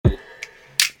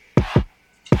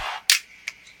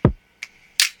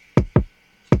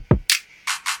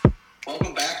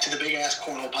Fast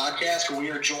Cornhole Podcast, where we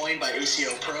are joined by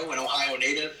ACO Pro and Ohio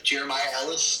native Jeremiah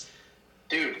Ellis.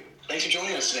 Dude, thanks for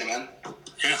joining us today, man.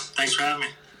 Yeah, thanks for having me.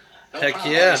 No Heck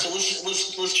problem. yeah. So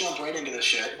let's jump right into this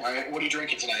shit. All right, what are you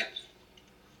drinking tonight?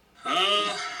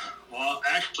 Well,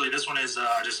 actually, this one is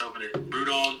I just opened it.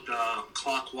 Brewdog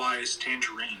Clockwise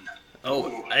Tangerine.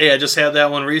 Oh, hey, I just had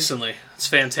that one recently. It's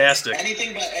fantastic.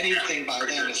 Anything by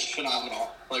them is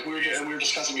phenomenal. Like we were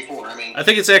discussing before. I mean, I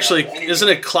think it's actually, isn't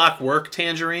it Clockwork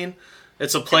Tangerine?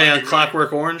 It's a play on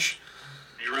Clockwork Orange.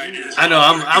 You're right. It is. I know,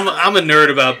 I'm a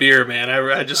nerd about beer, man.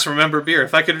 I just remember beer.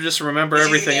 If I could just remember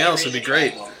everything else, it'd be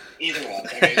great. Either one.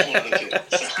 I mean, it's one of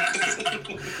the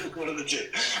two. One of the two.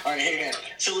 All right, hey man.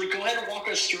 So go ahead and walk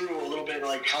us through a little bit,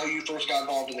 like how you first got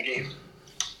involved in the game.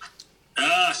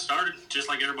 I started just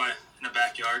like everybody in the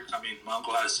backyard. I mean, my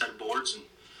uncle had a set of boards, and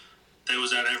they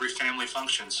was at every family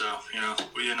function. So,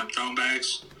 we ended up throwing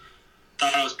bags.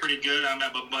 Thought I was pretty good. I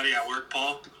met my buddy at work,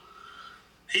 Paul.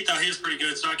 He thought he was pretty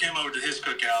good, so I came over to his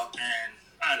cookout, and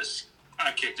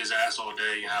I kicked his ass all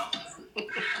day,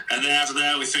 And then after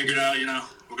that, we figured out,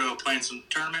 we'll go play in some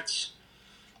tournaments.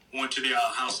 Went to the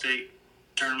Ohio State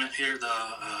tournament here.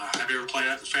 Have you ever played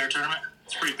at the fair tournament?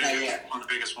 It's pretty big. Yeah. One of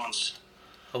the biggest ones.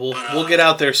 We'll get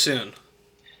out there soon.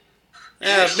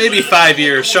 Yeah, maybe 5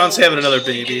 years. Sean's having another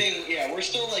baby. We're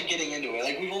still getting into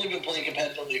it. We've only been playing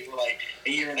competitively for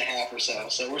a year and a half or so.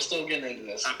 So we're still getting into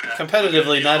this. Okay.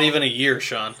 Competitively, not even a year,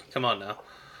 Sean. Come on now.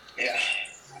 Yeah.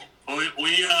 Well,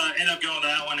 we ended up going to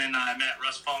that one, and I met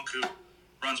Russ Funk, who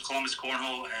runs Columbus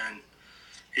Cornhole, and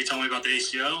he told me about the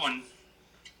ACO, and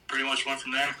pretty much went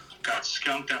from there. Got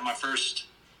skunked at my first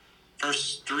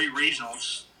 3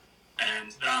 regionals,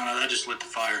 and I don't know, that just lit the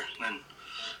fire. And then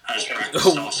I just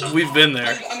practiced all summer. We've been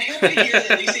there. I'm happy to hear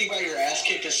that at least you got your ass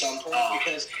kicked at some point,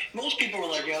 because most people were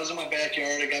like, I was in my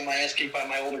backyard, I got my ass kicked by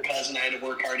my older cousin, I had to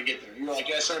work hard to get there. You were like,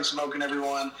 I started smoking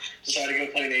everyone, decided to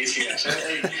go play an ACO. So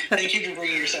thank you for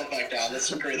bringing yourself back down.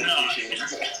 That's greatly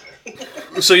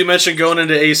appreciated. So you mentioned going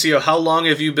into ACO. How long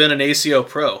have you been an ACO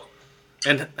pro?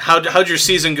 And how'd your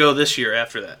season go this year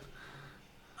after that?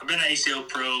 I've been an ACO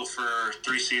pro for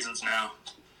 3 seasons now.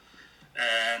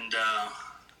 And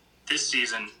this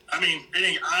season,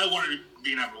 I wanted to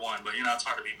be number 1, but it's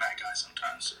hard to beat Matt guys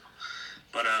sometimes.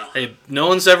 But hey, no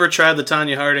one's ever tried the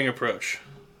Tanya Harding approach.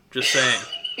 Just saying.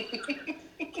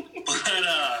 But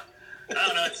I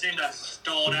don't know. It seemed I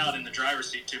stalled out in the driver's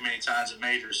seat too many times at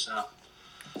majors. So,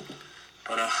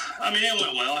 but it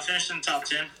went well. I finished in the top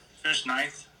 10. Finished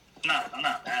 9th. I'm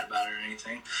not mad about it or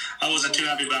anything. I wasn't too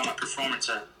happy about my performance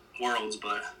at Worlds,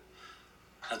 but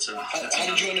that's how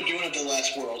did you end up doing at the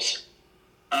last Worlds?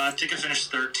 I think I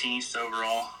finished 13th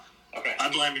overall. Okay. I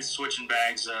blame me switching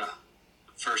bags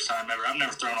first time ever. I've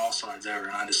never thrown all sides ever,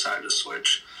 and I decided to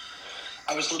switch.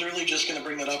 I was literally just going to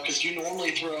bring that up, because you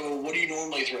normally throw, what do you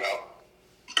normally throw?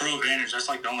 Pro Advantage, that's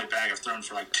the only bag I've thrown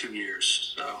for 2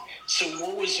 years. So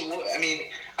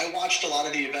I watched a lot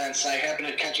of the events. I happened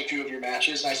to catch a few of your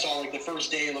matches, and I saw the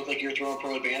first day it looked like you were throwing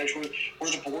Pro Advantage. Were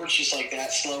the boards just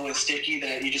that slow and sticky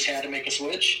that you just had to make a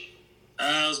switch?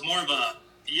 It was more of a,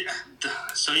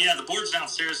 the boards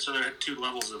downstairs, so there are 2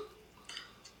 levels of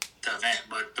the event,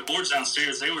 but the boards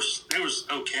downstairs, they were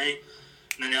okay,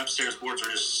 and then the upstairs boards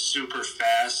were just super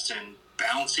fast and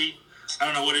bouncy. I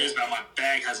don't know what it is, but my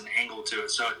bag has an angle to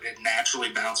it, so it naturally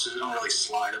bounces. It don't really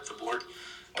slide up the board.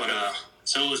 But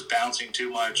so it was bouncing too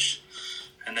much.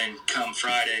 And then come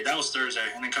Friday, that was Thursday,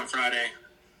 and then come Friday,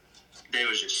 they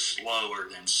was just slower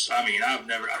than.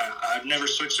 I've never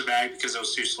switched a bag because it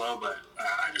was too slow, but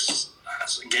I just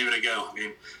gave it a go.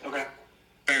 Okay.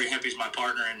 Barry Hempy's my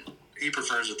partner, and he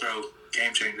prefers to throw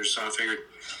game changers, so I figured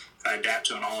if I adapt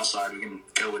to an all side, we can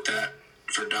go with that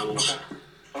for doubles.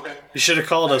 Okay. You should have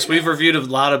called us. We've reviewed a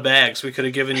lot of bags. We could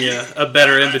have given you a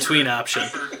better in-between option.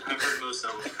 I've heard most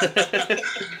of them.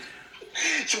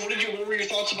 So what were your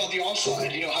thoughts about the offside?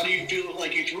 How do you feel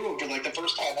like you threw it for the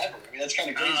first time ever? That's kind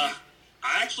of crazy.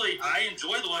 I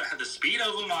enjoyed the speed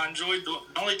of them. I enjoyed the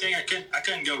only thing I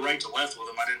couldn't go right to left with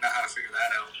them. I didn't know how to figure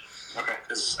that out. Okay.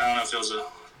 Because I don't know if it was a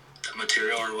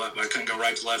material or what, but I couldn't go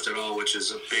right to left at all, which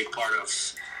is a big part of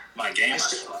my game.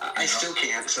 I still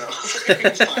can't, so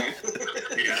it's fine.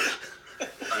 Yeah.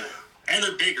 And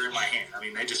they're bigger in my hand.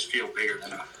 They just feel bigger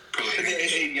than a Pro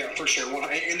Advantage. Yeah, for sure.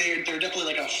 And they're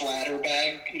definitely a flatter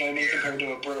bag, compared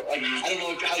to a Pro. I don't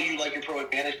know how you like your Pro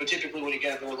Advantage, but typically when you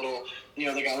get their little, they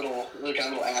got a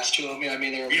little ass to them. They're a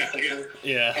little thicker.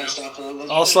 Yeah. And stuff.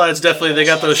 All slides definitely. They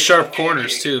got those sharp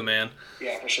corners too, man.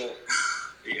 Yeah, for sure.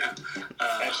 Yeah.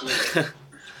 Absolutely.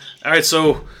 All right,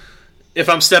 so if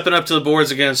I'm stepping up to the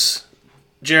boards against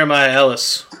Jeremiah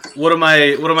Ellis, what am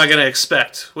I going to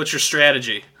expect? What's your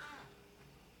strategy?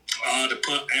 To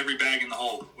put every bag in the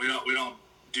hole. We don't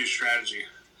do strategy.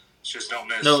 Just don't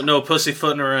miss. No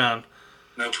pussyfooting around.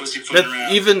 No pussyfooting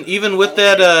around. Even with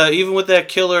that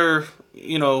killer,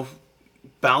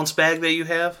 bounce bag that you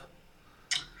have.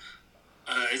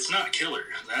 It's not killer.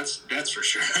 That's for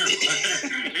sure.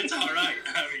 It's all right.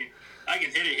 I mean, I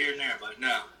can hit it here and there, but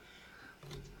no.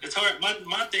 It's hard.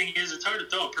 My thing is, it's hard to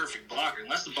throw a perfect blocker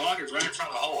unless the blocker's right in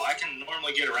front of the hole. I can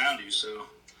normally get around you, so.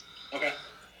 Okay.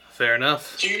 Fair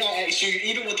enough. So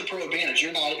even with the pro advantage,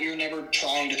 you're never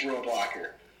trying to throw a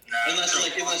blocker. No,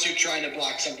 unless you're trying to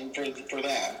block something for them.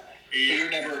 Yeah. But you're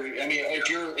never. I mean,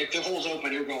 if the hole's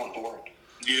open, you're going for it.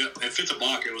 Yeah, if it's a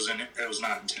block, it was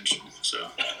not intentional. So,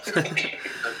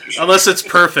 unless it's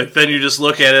perfect, then you just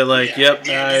look at it like, "Yep,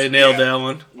 I nailed that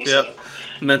one." Yep,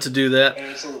 meant to do that.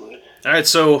 Absolutely. All right,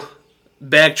 so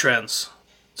bag trends.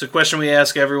 It's a question we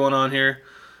ask everyone on here.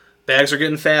 Bags are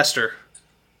getting faster.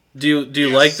 Do you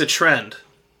like the trend?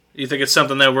 Do you think it's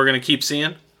something that we're going to keep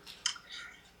seeing?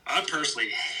 I personally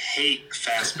hate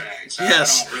fast bags.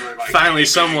 Yes, I don't really like finally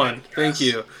someone. Thank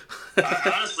you.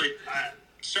 Honestly,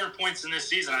 certain points in this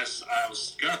season, I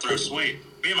was going to throw Suede.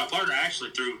 Me and my partner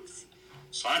actually threw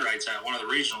slide rights at one of the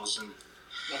regionals, and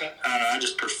okay. I don't know, I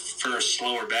just prefer a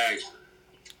slower bag.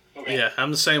 Okay. Yeah,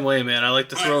 I'm the same way, man. I like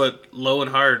to throw it low and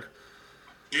hard.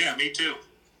 Yeah, me too.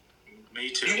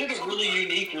 You have a really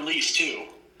unique release too.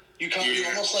 You're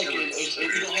almost like you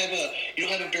don't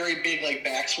have a very big like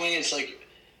backswing. It's like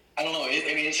I don't know.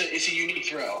 It's a unique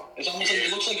throw. It's almost like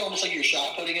it looks like almost like you're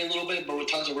shot putting it a little bit, but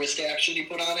with tons of wrist action you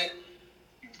put on it.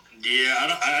 Yeah,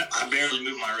 I barely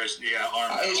move my wrist. Yeah,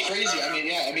 arm. It's crazy.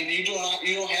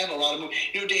 You don't have a lot of move.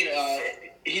 Dane.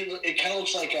 It kind of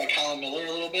looks like Colin Miller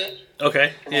a little bit.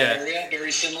 Okay. From yeah. our area.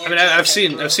 Very similar. I mean, I've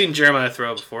seen Jeremiah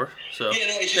throw before. So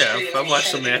it's just I've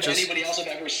watched some matches. Anybody else I've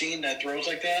ever seen that throws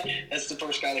like that? That's the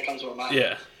first guy that comes to my mind.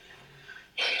 Yeah.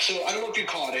 So I don't know if you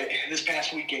caught it this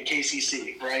past weekend,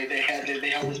 KCC, right? They held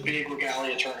this big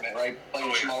regalia tournament, right?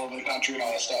 Players from all over the country and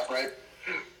all that stuff, right?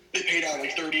 They paid out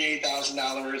like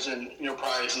 $38,000 in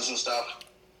prizes and stuff.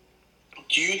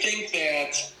 Do you think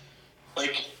this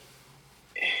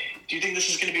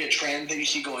is going to be a trend that you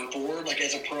see going forward? Like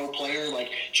as a pro player,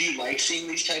 do you like seeing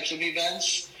these types of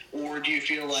events, or do you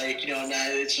feel like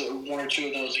it's one or two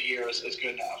of those a year is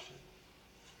good enough?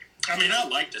 I mean, I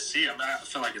like to see them. I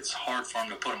feel like it's hard for them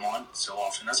to put them on so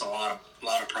often. That's a lot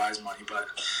of prize money. But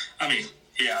I mean,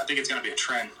 yeah, I think it's going to be a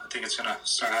trend. I think it's going to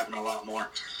start happening a lot more.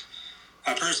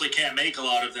 I personally can't make a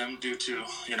lot of them due to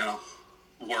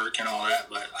work and all that,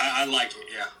 but I like it.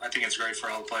 Yeah, I think it's great for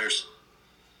all the players.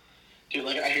 Dude,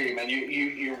 I hear you, man.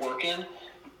 You're working,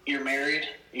 you're married,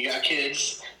 you got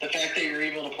kids. The fact that you're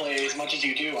able to play as much as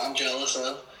you do, I'm jealous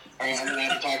of. All right, I'm gonna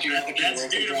have to talk to you about the That's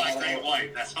due to my great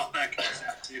wife. That's all that comes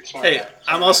out to. Hey,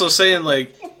 I'm also saying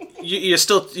you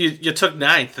took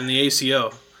 9th in the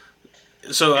ACO,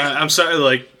 so I'm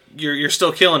sorry, you're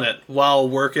still killing it while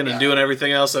working and doing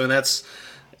everything else. I mean, that's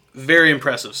very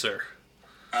impressive, sir.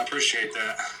 I appreciate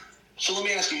that. So let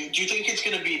me ask you: do you think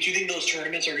those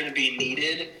tournaments are going to be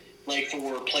needed,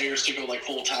 for players to go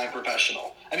full-time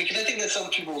professional? I mean, because I think that's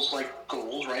some people's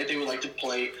goals, right? They would like to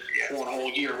play one whole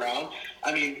year round.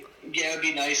 I mean, yeah, it'd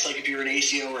be nice if you're an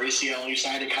ACO or ACL and you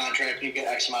signed a contract and you get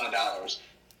X amount of dollars.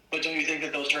 But don't you think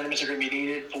that those tournaments are going to be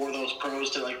needed for those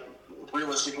pros to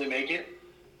realistically make it?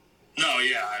 No,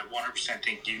 yeah, I 100%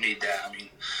 think you need that. I mean,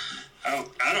 I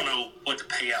don't know what the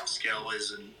payout scale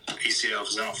is in ACL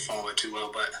because I don't follow it too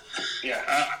well, but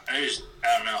I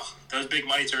don't know. Those big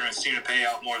money tournaments seem to pay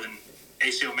out more than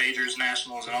ACL majors,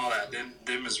 nationals, and all that.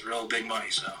 Them is real big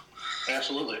money. So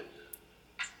absolutely.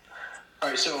 All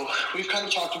right, so we've kind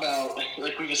of talked about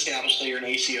we've established that you're an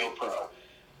ACO pro,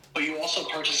 but you also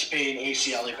participate in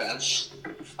ACL events.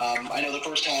 I know the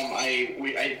first time I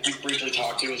briefly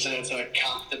talked to was at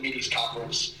the Medes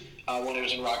conference when it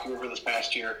was in Rocky River this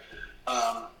past year.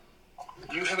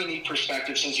 Do you have any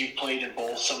perspective since you've played in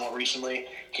both somewhat recently?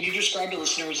 Can you describe to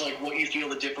listeners what you feel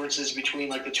the differences between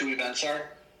the two events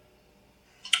are?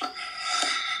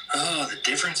 Oh, the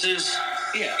differences?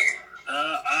 Yeah.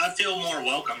 I feel more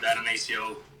welcomed at an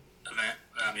ACO event.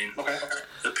 I mean,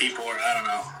 the people are, I don't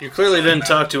know. You clearly didn't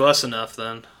talk to us enough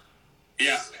then.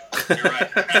 Yeah, you're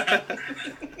right.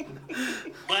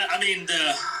 But, I mean,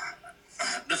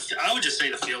 I would just say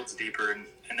the field's deeper in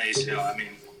ACO. I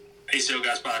mean, ACO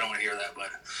guys probably don't want to hear that, but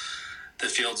the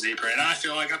field's deeper. And I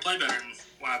feel like I play better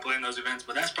when I play in those events,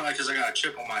 but that's probably because I got a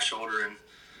chip on my shoulder, and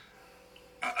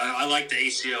I like the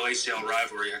ACL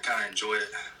rivalry. I kind of enjoy it.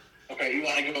 Okay, you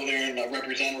want to go there and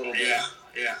represent a little bit. Yeah.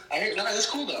 I hear, no, that's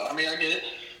cool, though. I mean, I get it.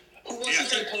 Who was it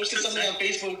that posted something on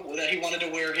Facebook that he wanted to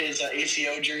wear his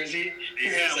ACO jersey?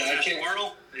 Yeah, was that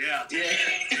Squirrel? Yeah.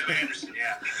 Tim Anderson,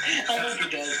 yeah. I hope he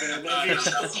does, man.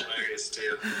 That's hilarious,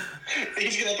 too.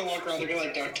 He's going to have to walk around. They're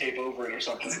going to, duct tape over it or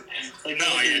something.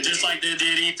 Just like they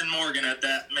did Ethan Morgan at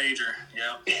that major.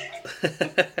 Yep.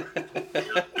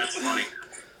 That's funny.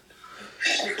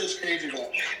 That's crazy,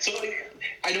 though. So,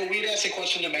 I know we'd asked a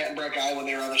question to Matt and Brett Guy when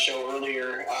they were on the show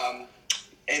earlier,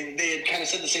 and they had kind of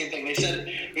said the same thing. They said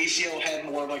ACL had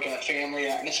more of like a family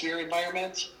atmosphere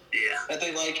environment. Yeah. That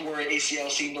they liked, where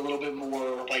ACL seemed a little bit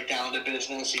more like down to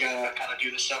business. You gotta kind of do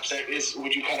the stuff.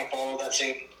 Would you kind of follow that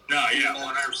same? No, yeah,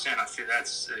 100%. I feel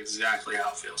that's exactly how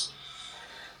it feels.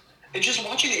 And just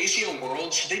watching the ACL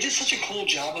Worlds, they did such a cool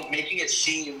job of making it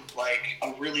seem like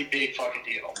a really big fucking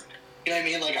deal. You know what I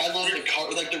mean? Like, I love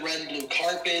the red and blue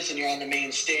carpets, and you're on the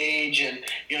main stage, and,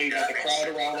 you know, you got the crowd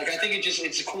around. Like, I think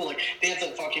it's cool. Like, they have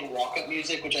the fucking walk-up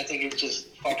music, which I think is just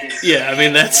fucking... Yeah, I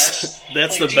mean, that's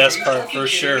like, the best part, for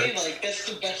sure. Me? Like,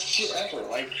 that's the best shit ever.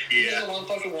 Like, you guys want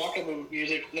fucking walk-up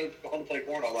music, they're going to play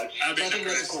porno. Like, I think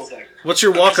that's a cool thing. What's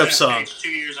your walk-up song? 2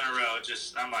 years in a row,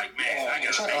 I'm like, man, I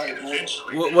gotta make it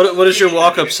eventually. What is your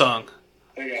walk-up song?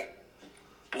 There you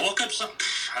go. Walk-up song?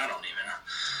 I don't even know.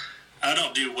 I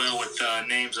don't do well with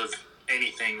names of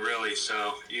anything, really,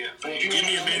 so, yeah. Well, if you give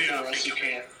me a minute, I'll think you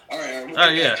can. All right, we'll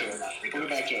get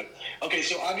back to it. Okay,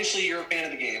 so obviously you're a fan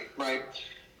of the game, right?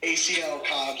 ACL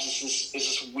Cobbs is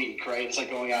this week, right? It's like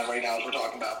going on right now as we're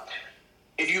talking about.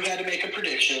 If you had to make a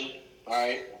prediction, all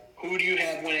right, who do you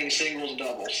have winning singles and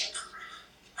doubles?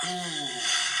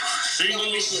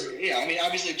 Singles?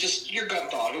 Obviously, just your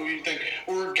gut thought. Who do you think,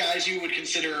 or guys you would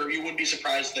consider, you wouldn't be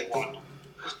surprised if they won?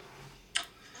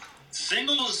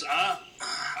 Singles,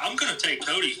 I'm going to take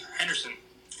Cody Henderson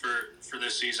for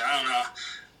this season. I don't know.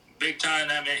 Big time,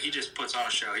 that man, he just puts on a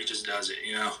show. He just does it,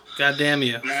 you know. God damn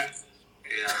you. Yeah.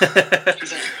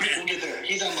 We'll get there.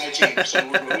 He's on my team, so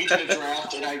we did a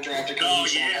draft, and I drafted Cody. Oh,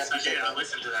 yes, I did. I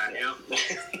listened to that, yep.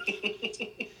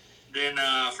 Then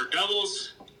for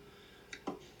doubles,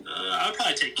 I'd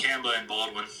probably take Kemba and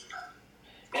Baldwin.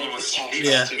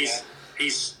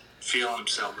 He's feeling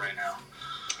himself right now.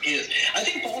 He is. I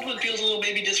think Baldwin feels a little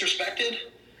maybe disrespected.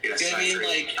 Yes, you know what I mean? Agree.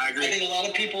 Like, I agree. I think a lot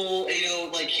of people, you know,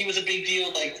 like he was a big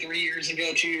deal like 3 years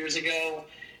ago, 2 years ago,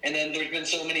 and then there's been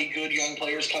so many good young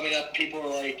players coming up. People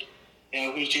are like, you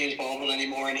know, who's James Baldwin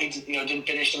anymore? And he, you know, didn't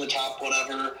finish in the top,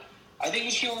 whatever. I think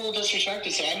he's feeling a little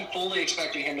disrespected, so I'm fully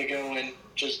expecting him to go and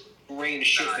just rain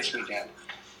shit this weekend.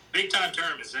 Big time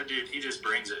tournaments, that dude, he just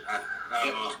brings it. I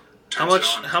don't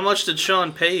know. How much did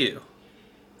Sean pay you?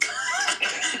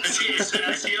 Is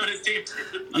he on his team?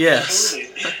 Yes.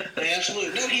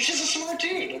 Absolutely. No, he's just a smart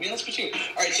dude. I mean, let's continue.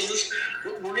 All right, so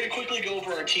we're going to quickly go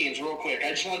over our teams real quick. I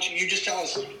just want you just tell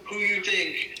us who you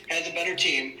think has a better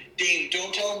team. Dane,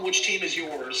 don't tell them which team is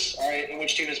yours, all right, and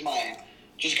which team is mine.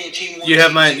 Just go team one. You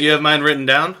have mine written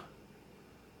down?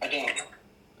 I don't.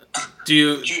 Do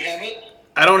you have it?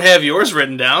 I don't have yours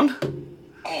written down.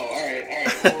 Oh, all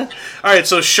right. Well, all right,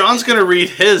 so Sean's going to read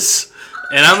his,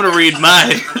 and I'm going to read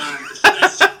mine.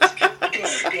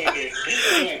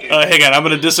 Hang on, I'm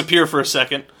going to disappear for a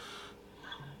second.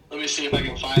 Let me see if I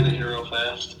can find it here real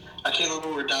fast. I can't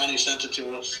remember where Donnie sent it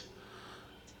to us.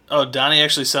 Oh, Donnie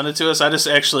actually sent it to us? I just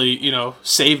actually,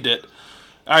 saved it.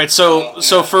 All right, so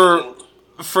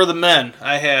for the men,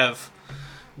 I have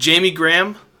Jamie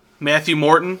Graham, Matthew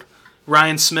Morton,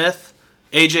 Ryan Smith,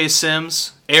 AJ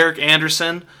Sims, Eric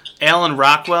Anderson, Alan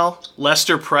Rockwell,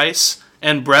 Lester Price,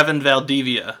 and Brevin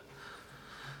Valdivia.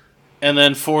 And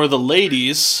then for the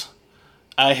ladies,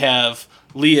 I have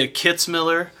Leah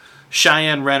Kitzmiller,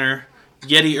 Cheyenne Renner,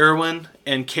 Yeti Irwin,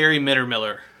 and Carrie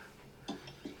Mittermiller. All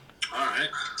right.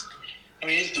 I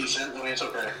mean, it's decent. I mean, it's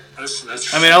okay.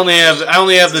 I only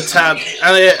have the top.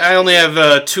 I only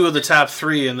have 2 of the top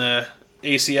 3 in the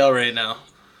ACL right now.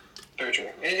 Very true.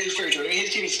 It's very true. I mean, his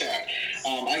team is stacked.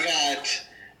 I got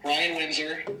Ryan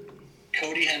Windsor,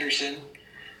 Cody Henderson,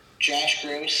 Josh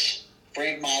Gross,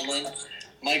 Frank Modlin,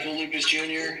 Michael Lucas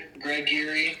Jr., Greg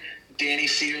Geary, Danny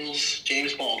Seals,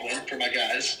 James Baldwin for my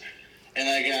guys. And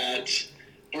I got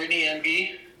Brittany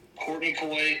Emby, Courtney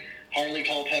Coy, Harley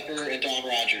Culpepper, and Dawn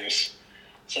Rogers.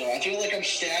 So I feel like I'm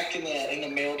stacked in the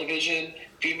male division.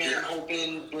 Female, I'm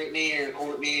hoping Brittany or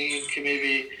Courtney can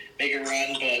maybe make a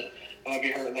run, but I might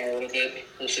be hurting there a little bit.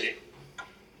 We'll see.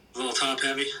 A little top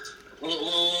heavy? A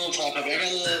little top heavy.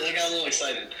 I got a little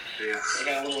excited. Yeah. I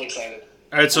got a little excited.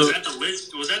 All right, so was that the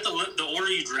list? Was that the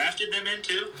order you drafted them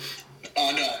into?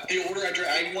 Oh no, the order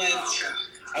I went.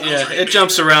 Oh, okay. It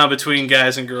jumps around between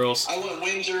guys and girls. I went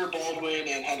Windsor, Baldwin,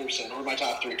 and Henderson were my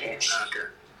top 3 picks. Okay.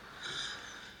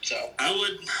 So I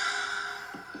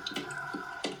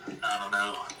I don't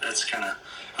know. That's kind of.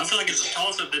 I feel like it's a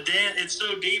toss-up. It's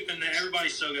so deep, and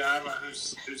everybody's so good. I don't know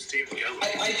whose team to go with.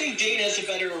 I think Dane has a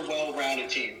better, well-rounded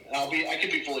team. I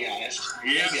could be fully honest.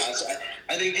 Yeah.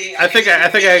 I think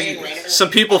Dane. Some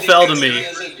people fell to me.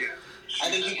 I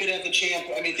think you could have the champ.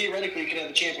 I mean, theoretically, you could have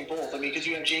the champ in both. I mean, because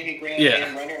you have Jamie Graham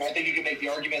and Renner. And I think you could make the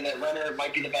argument that Renner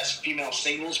might be the best female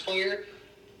singles player.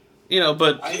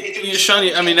 But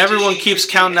Sean, I mean, everyone keeps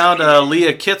counting out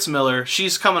Leah Kitzmiller.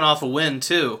 She's coming off a win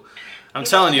too. I'm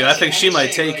telling you, I think she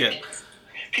might take it.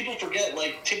 People forget,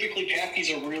 typically Pappy's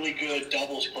a really good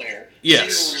doubles player.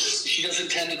 Yes. Singles, she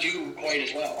doesn't tend to do quite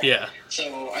as well. Yeah.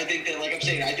 So I think that, like I'm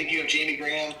saying, I think you have Jamie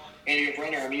Graham and you have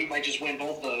Renner. I mean, you might just win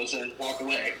both of those and walk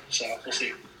away. So we'll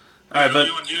see. All right, but all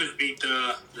you want to do is beat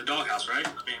the doghouse, right?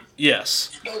 I mean,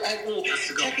 yes. No,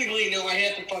 technically, no. I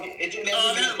have to fucking. It's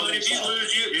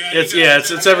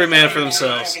every man for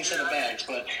themselves.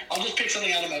 But I'll just pick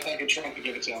something out of my fucking trunk and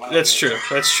give it to him. That's true.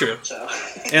 So.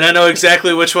 And I know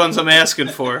exactly which ones I'm asking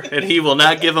for, and he will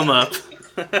not give them up.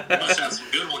 He must have some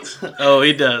good ones. Oh,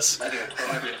 he does. I do.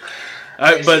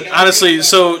 All right, but honestly,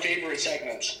 so. Favorite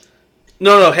segments.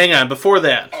 No, hang on. Before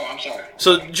that. Oh, I'm sorry.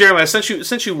 So, Jeremiah,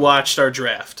 since you watched our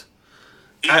draft.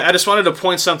 I just wanted to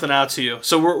point something out to you.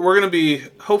 So we're going to be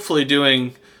hopefully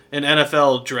doing an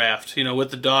NFL draft,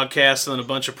 with the Dogcast and then a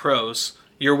bunch of pros.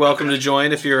 You're welcome to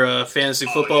join if you're a fantasy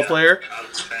football player.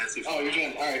 Oh, you're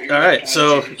doing all right. All right.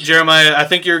 So Jeremiah, I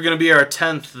think you're going to be our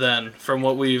 10th then, from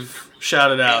what we've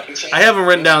shouted out. I have them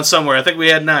written down somewhere. I think we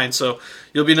had 9, so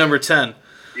you'll be number 10.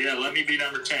 Yeah, let me be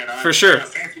number 10. For sure.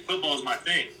 Fantasy football is my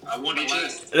thing. I won the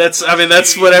last.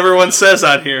 That's what everyone says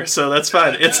on here, so that's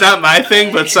fine. It's not my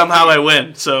thing, but somehow I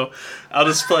win, so I'll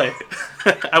just play.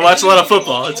 I watch a lot of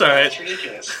football. It's all right.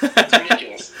 It's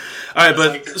ridiculous. All right,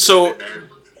 but so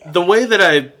the way that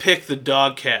I pick the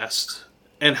Dogcast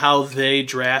and how they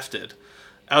drafted,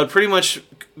 I would pretty much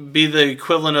be the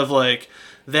equivalent of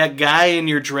that guy in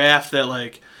your draft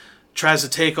that tries to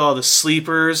take all the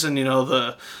sleepers and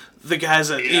the guys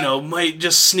that might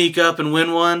just sneak up and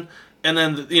win one, and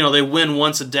then they win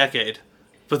once a decade,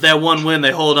 but that one win they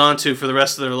hold on to for the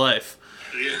rest of their life.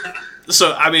 Yeah.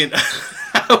 So I mean,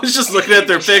 I was just looking at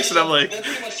their picks and I'm like, that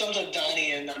pretty much sums up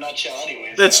Donnie in a nutshell,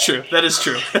 anyways. That's true. That is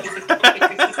true.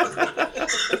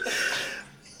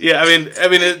 Yeah, I mean,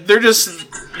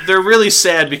 they're really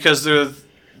sad because they're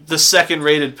the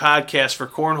second-rated podcast for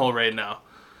cornhole right now.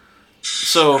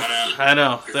 So I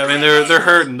know. I mean, they're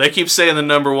hurting. They keep saying the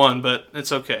number 1, but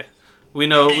it's okay. We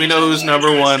know who's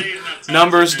number 1.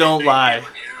 Numbers don't lie.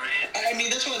 I mean,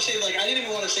 that's what I'm saying. I didn't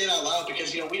even want to say it out loud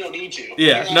because we don't need to.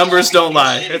 Yeah, numbers don't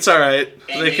lie. It's all right.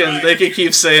 They can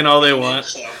keep saying all they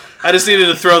want. I just needed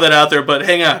to throw that out there. But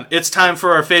hang on, it's time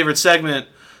for our favorite segment,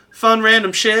 fun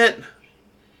random shit.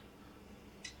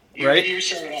 Right? You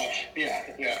started off.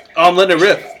 Yeah. Oh, I'm letting it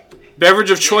rip.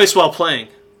 Beverage of choice while playing.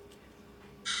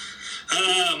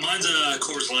 Mine's a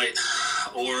Coors Light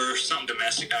or something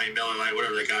domestic. I mean, Miller Lite,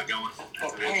 whatever they got going.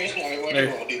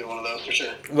 Either one of those for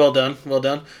sure. Well done.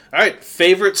 All right,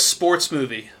 favorite sports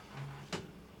movie.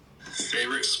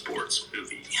 Favorite sports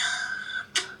movie.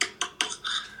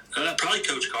 Probably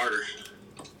Coach Carter.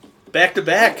 Back to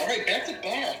back. All right, back to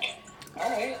back. All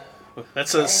right.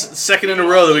 That's a second in a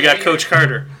row that we got Coach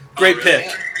Carter. Great pick.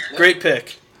 Yeah. Great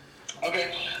pick.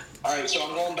 Okay. All right, so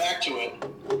I'm going back to it.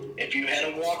 If you had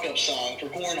a walk-up song for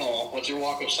cornhole, what's your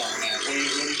walk-up song, man? What are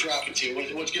you dropping to?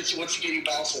 What's to get you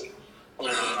bouncing? Oh,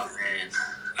 man.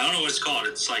 I don't know what it's called.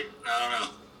 It's I don't know.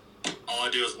 All I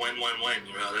do is win.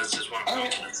 That's just what I'm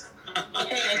doing.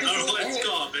 I don't know what it's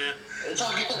called, man. It's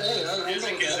all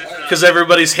good. Because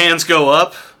everybody's hands go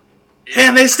up. Yeah.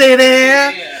 And they stay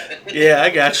there. Yeah,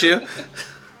 I got you.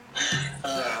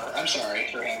 I'm sorry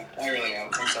for him. I really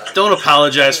am. I'm sorry. Don't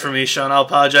apologize for me, Sean. I'll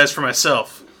apologize for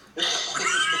myself.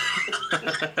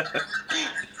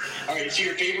 All right, so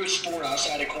your favorite sport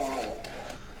outside of cornhole?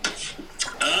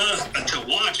 To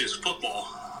watch is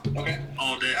football. Okay.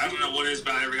 All day. I don't know what it is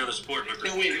about every other sport. But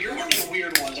no, wait, you're one of the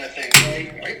weird ones, I think,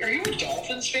 right? Are you a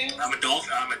Dolphins fan? I'm a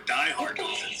diehard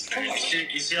Dolphins fan.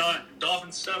 You see all that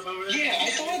Dolphins stuff over there? Yeah,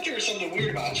 I thought there was something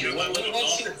weird about you. What's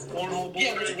the cornhole?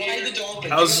 Yeah, why the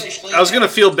Dolphins? I was going to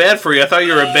feel bad for you. I thought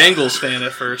you were a Bengals fan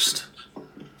at first.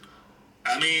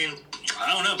 I mean,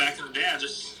 I don't know. Back in the day, I don't know.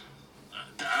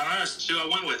 That's who I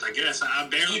went with, I guess. I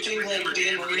barely remember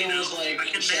Dan Marino. I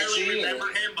can barely remember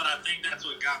him, but I think that's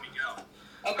what got me going.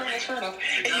 Okay, that's fair enough.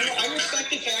 And I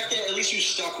respect the fact that at least you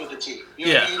stuck with the team. You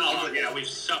know yeah. What I mean? Yeah, we've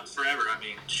sucked forever. I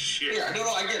mean, shit. Yeah, no,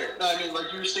 I get it. No, I mean,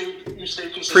 you stayed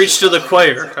consistent. Preach to the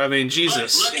choir. I mean,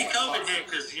 Jesus. Lucky COVID hit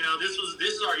because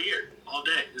this is our year all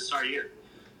day. This is our year,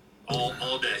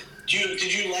 all day. Did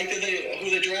you like who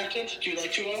they drafted? Do you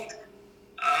like Tua?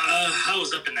 I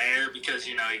was up in the air because,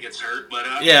 he gets hurt. But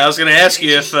I was going to ask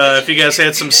you if you guys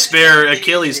had some spare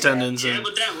Achilles tendons. Yeah,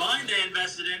 but that line they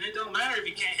invested in, it don't matter if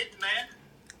you can't hit the man.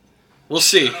 We'll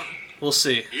see. We'll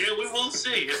see. Yeah, we will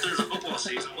see. If there's a football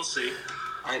season, we'll see.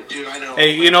 I know.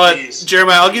 Hey, you know what,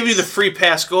 Jeremiah? I'll give you the free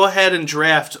pass. Go ahead and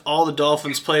draft all the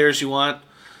Dolphins players you want.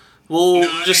 We'll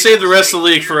just save the rest of the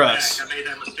league for us. I made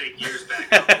that mistake years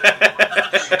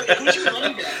back. Who's your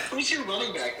running back? Who's your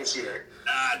running back this year?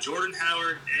 Jordan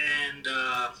Howard and...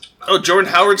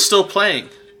 Jordan Howard's still playing.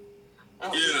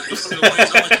 Yeah, he's still playing.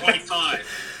 He's only 25.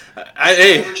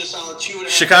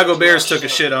 Chicago Bears took a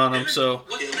shit on him, so...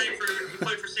 What's his name he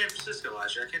played for San Francisco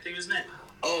last year. I can't think of his name.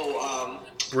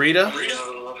 Breida?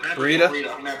 Breida.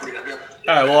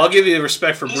 All right, well, I'll give you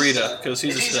respect for Breida, because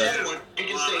he's a stud.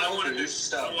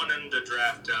 I wanted him to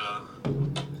draft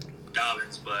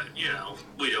Dobbins, but,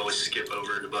 we'd always skip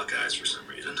over the Buckeyes for some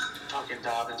reason. Fucking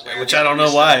Dobbins, man. Which I don't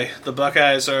know why. The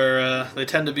Buckeyes are, they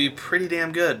tend to be pretty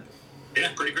damn good.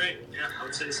 Yeah, pretty great. Yeah, I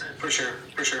would say the same. For sure.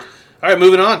 All right,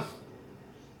 moving on.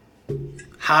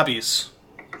 Hobbies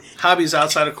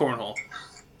outside of cornhole.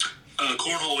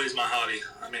 Cornhole is my hobby.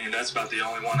 I mean, that's about the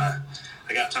only one I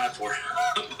got time for.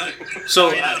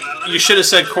 So you should have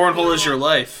said cornhole is your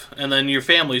life, and then your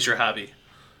family's your hobby.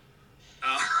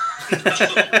 That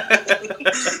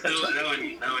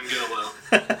wouldn't go well.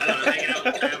 I don't know, hanging out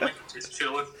with the family, just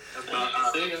chilling.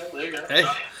 There you go. Hey,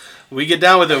 we get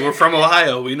down with it. We're from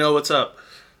Ohio. We know what's up.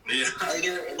 Yeah. Are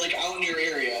there, out in your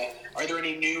area, are there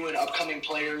any new and upcoming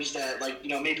players that,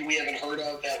 maybe we haven't heard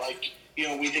of that,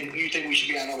 you think we should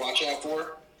be on the watch out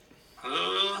for?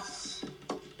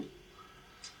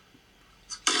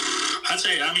 I'd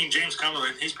say, James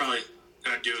Cumberland, he's probably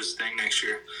going to do his thing next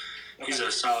year. Okay. He's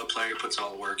a solid player, puts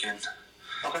all the work in.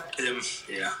 Okay. Him,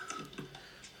 yeah.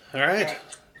 All right.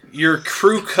 Your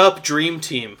Crew Cup dream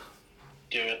team.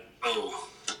 Do it. Oh.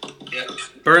 Yep.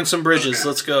 Burn some bridges. Okay.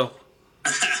 Let's go.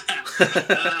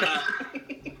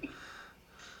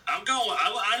 I'm going.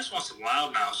 I just want some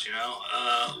loudmouths,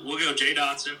 We'll go Jay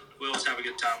Dotson. We always have a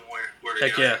good time where to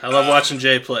Heck go. yeah. I love watching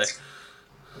Jay play.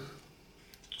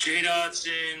 Jay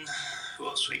Dotson. Who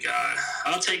else we got?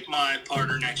 I'll take my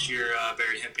partner next year,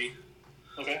 Barry Hempy.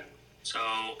 Okay. So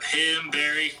him,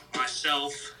 Barry,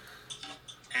 myself,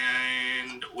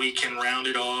 and we can round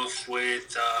it off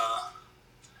with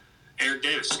Eric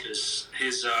Davis, because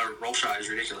his roll shot is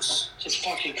ridiculous. It's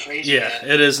fucking crazy. Yeah,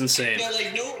 man. it is insane.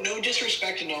 No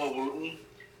disrespect to Noah Wooten,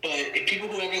 but if people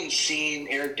who haven't seen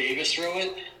Eric Davis throw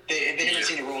it, they haven't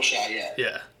seen a roll shot yet.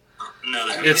 Yeah. No,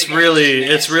 it's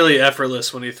really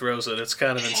effortless when he throws it. It's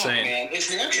kind of insane. Man. It's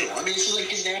natural. This is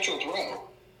his natural throw.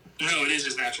 No, it is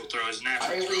his natural throw. It's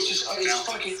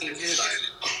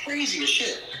crazy as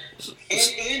shit.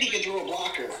 And he can throw a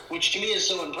blocker, which to me is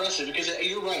so impressive because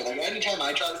you're right. Anytime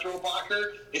I try to throw a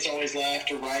blocker, it's always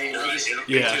left or right.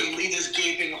 Yeah. You leave this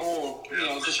gaping hole,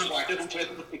 just wide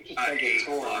open. I hate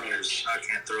blockers. I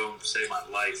can't throw them to save my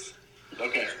life.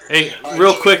 Okay. Hey,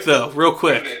 real quick.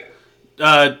 Okay.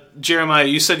 Jeremiah,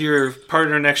 you said your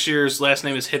partner next year's last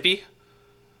name is Hippie?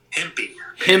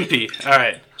 Hempy. All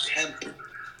right.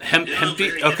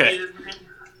 Hempy? Okay.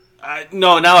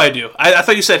 No, now I do. I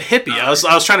thought you said hippie. I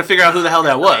was trying to figure out who the hell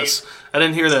that was. I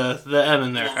didn't hear the M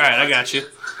in there. All right, I got you.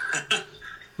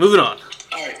 Moving on.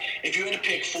 All right. If you had to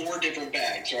pick 4 different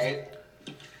bags, right?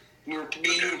 Me and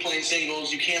you were playing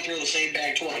singles. You can't throw the same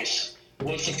bag twice.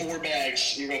 What's the 4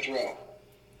 bags you're going to throw?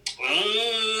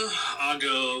 I'll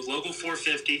go local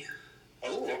 450.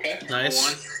 Oh, okay.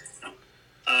 Nice. 1.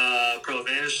 Pro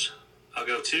Advantage. I'll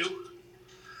go 2.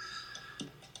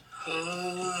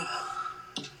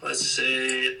 Let's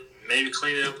say maybe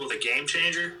clean it up with a Game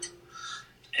Changer.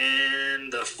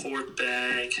 And the 4th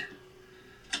bag,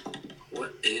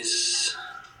 what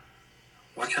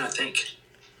can I think?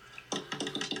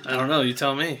 I don't know. You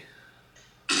tell me.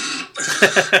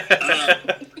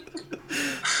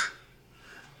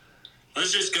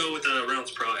 Let's just go with the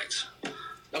Reynolds Pro X.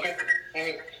 Okay.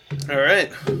 All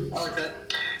right. I like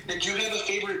that. Did you have a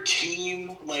favorite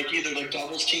team, either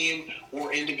doubles team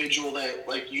or individual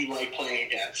that you like playing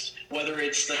against? Whether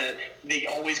it's that they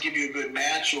always give you a good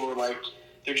match or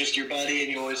they're just your buddy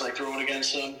and you always throwing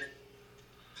against them?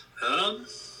 I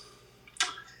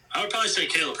would probably say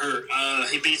Caleb Hurt.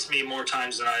 He beats me more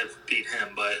times than I've beat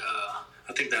him, but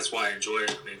I think that's why I enjoy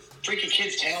it. Freaking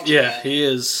kid's talented. Yeah, man. he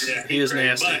is. Yeah, he is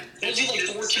nasty. Is he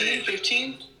 14,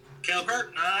 15? Caleb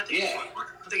Hurt? No, I think he's 21.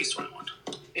 I think he's 21.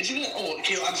 Is he?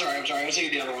 Caleb, I'm sorry. I was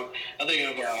thinking the other one. I'm thinking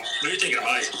of. No, you're thinking of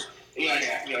Isaac. Yeah.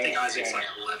 I think Isaac's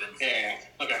 11. Yeah.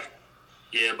 Okay.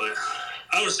 Yeah, but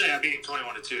I would say I beat him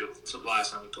 21-2. So the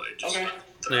last time we played. Okay.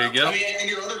 There you go. I mean, and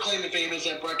your other claim to fame is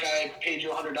that Brett guy paid you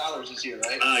 $100 this year,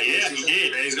 right? Yeah, he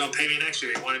did. And he's going to pay me next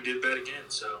year. He wanted to do the bet again.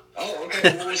 So. Oh,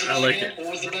 okay. What was the bet I like again? it.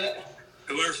 What was the bet?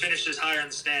 Whoever finishes higher in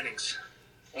the standings.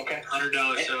 Okay. $100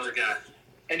 to the other guy.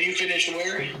 And you finished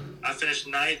where? I finished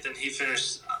 9th, and he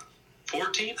finished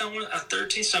 14th.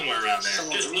 13th, somewhere around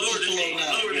there. Just lower than me.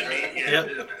 Lower than me. Yeah.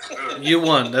 Yep. You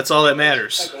won. That's all that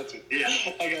matters. I got you. Yeah.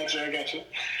 I got you.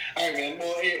 All right, man.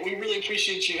 Well, we really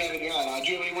appreciate you having me on.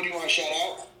 Julie, what do you want to shout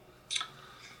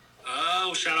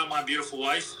out? Shout out my beautiful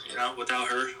wife. You know, without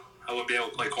her, I wouldn't be able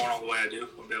to play cornhole the way I do.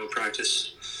 Wouldn't be able to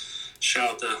practice. Shout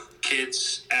out the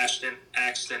kids, Ashton,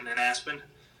 Axton, and Aspen.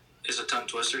 Is a tongue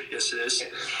twister. Yes, it is.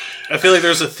 I feel like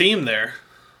there's a theme there.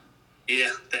 Yeah,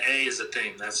 the A is the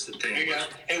theme. That's the theme. There you go.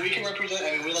 Hey, we can represent.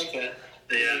 I mean, we like that.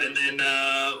 Yeah, and then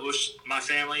my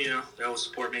family, you know, they always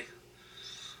support me.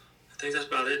 I think that's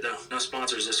about it, though. No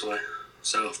sponsors this way.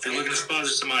 So if you're looking to sponsor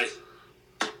somebody,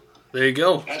 There you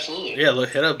go. Absolutely. Yeah, look,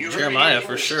 hit up You heard Jeremiah it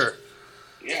for first. sure.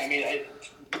 Yeah, I mean,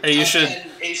 Hey, you top should.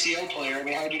 10 ACO player. I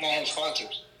mean, how would you not have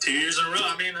sponsors? 2 years in a row.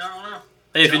 I mean, I don't know.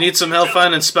 Hey, if you need some help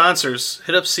finding sponsors,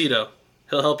 hit up Cito.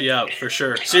 He'll help you out for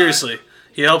sure. Seriously,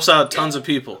 he helps out tons of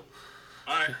people.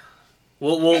 All right.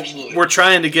 Absolutely. We're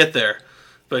trying to get there,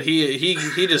 but he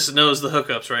just knows the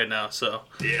hookups right now. So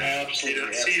Yeah,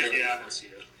 Absolutely. See it. Yeah, I see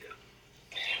it.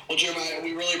 Yeah. Well, Jeremiah,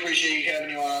 we really appreciate you having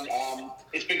you on.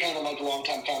 It's been kind of like a long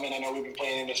time coming. I know we've been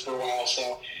planning this for a while,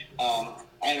 so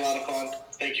I had a lot of fun.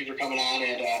 Thank you for coming on,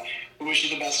 and we wish you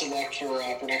the best of luck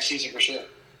for next season for sure.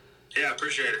 Yeah,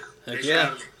 appreciate it. Heck Thanks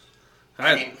yeah. for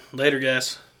having me. all right, later,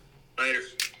 guys. Later.